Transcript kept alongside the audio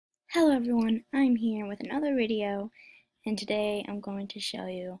Hello everyone, I'm here with another video, and today I'm going to show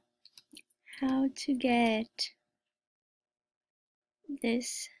you how to get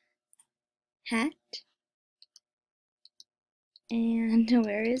this hat. And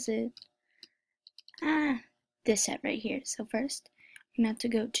where is it? This hat right here. So first, I'm going to have to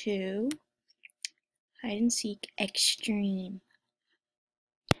go to Hide and Seek Extreme.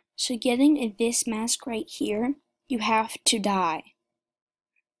 So getting this mask right here, you have to die.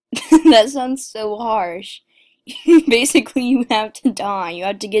 That sounds so harsh. Basically, you have to die. You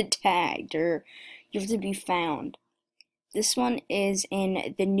have to get tagged, or you have to be found. This one is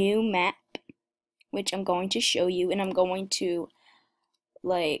in the new map, which I'm going to show you, and I'm going to,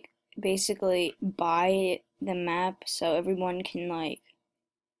 basically buy the map so everyone can, I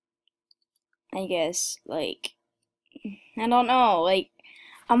guess, I don't know,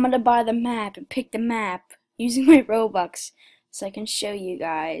 I'm gonna buy the map and pick the map using my Robux so I can show you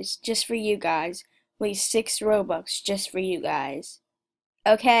guys, just for you guys. Wait, 6 Robux just for you guys.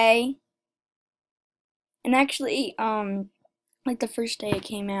 Okay? And actually, the first day it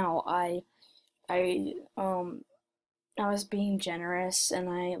came out, I was being generous and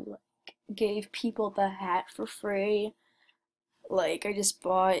I gave people the hat for free. I just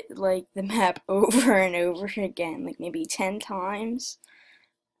bought the map over and over again, maybe 10 times.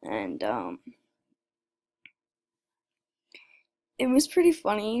 And it was pretty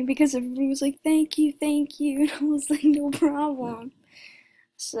funny because everyone was like, thank you, and I was like, no problem.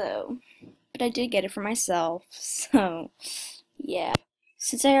 So, but I did get it for myself, so yeah.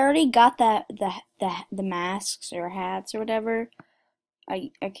 Since I already got the masks or hats or whatever, I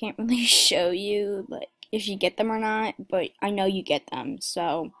can't really show you if you get them or not, but I know you get them,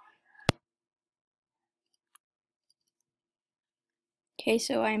 so. Okay,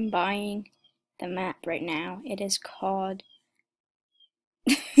 so I'm buying the map right now. It is called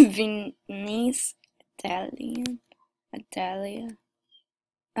Venice, Italia.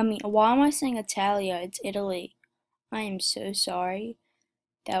 I mean, why am I saying Italia? It's Italy. I am so sorry.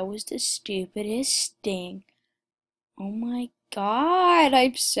 That was the stupidest thing. Oh my god,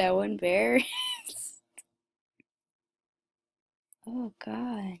 I'm so embarrassed. Oh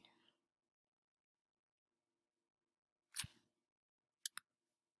god.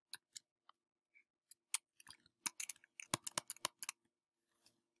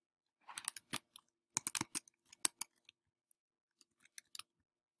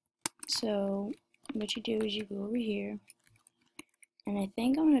 So, what you do is you go over here, and I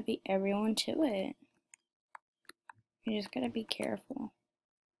think I'm gonna beat everyone to it. You just gotta be careful.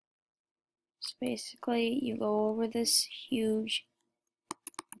 So basically, you go over this huge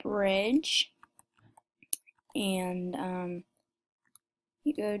bridge, and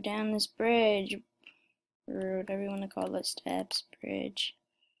you go down this bridge, or whatever you want to call it, steps, bridge,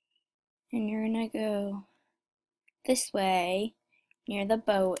 and you're gonna go this way near the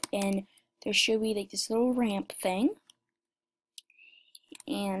boat, and there should be this little ramp thing,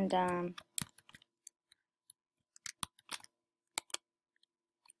 and what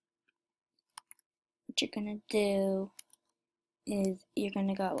you're gonna do is you're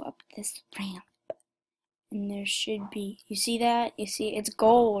gonna go up this ramp, and there should be, you see that? You see it's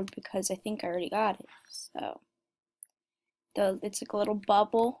gold because I think I already got it. So it's like a little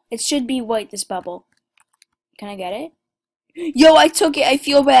bubble. It should be white, this bubble. Can I get it? Yo, I took it. I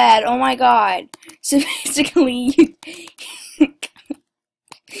feel bad. Oh my god. So basically, you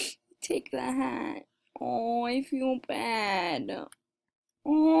take the hat. Oh, I feel bad.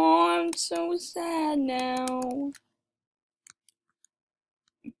 Oh, I'm so sad now.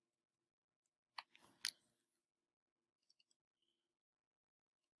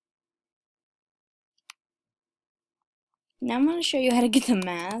 Now I'm gonna show you how to get the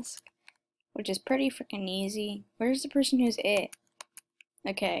mask, which is pretty freaking easy. Where's the person who's it?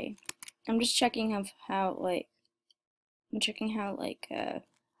 Okay, I'm just checking I'm checking how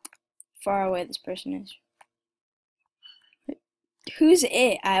far away this person is. Who's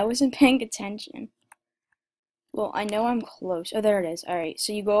it? I wasn't paying attention. Well, I know I'm close. Oh, there it is. Alright,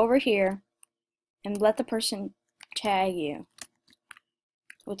 so you go over here and let the person tag you.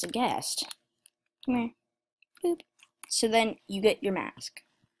 Oh, it's a guest. Come here. Boop. So then you get your mask.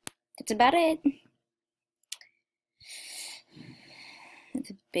 That's about it.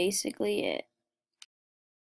 That's basically it.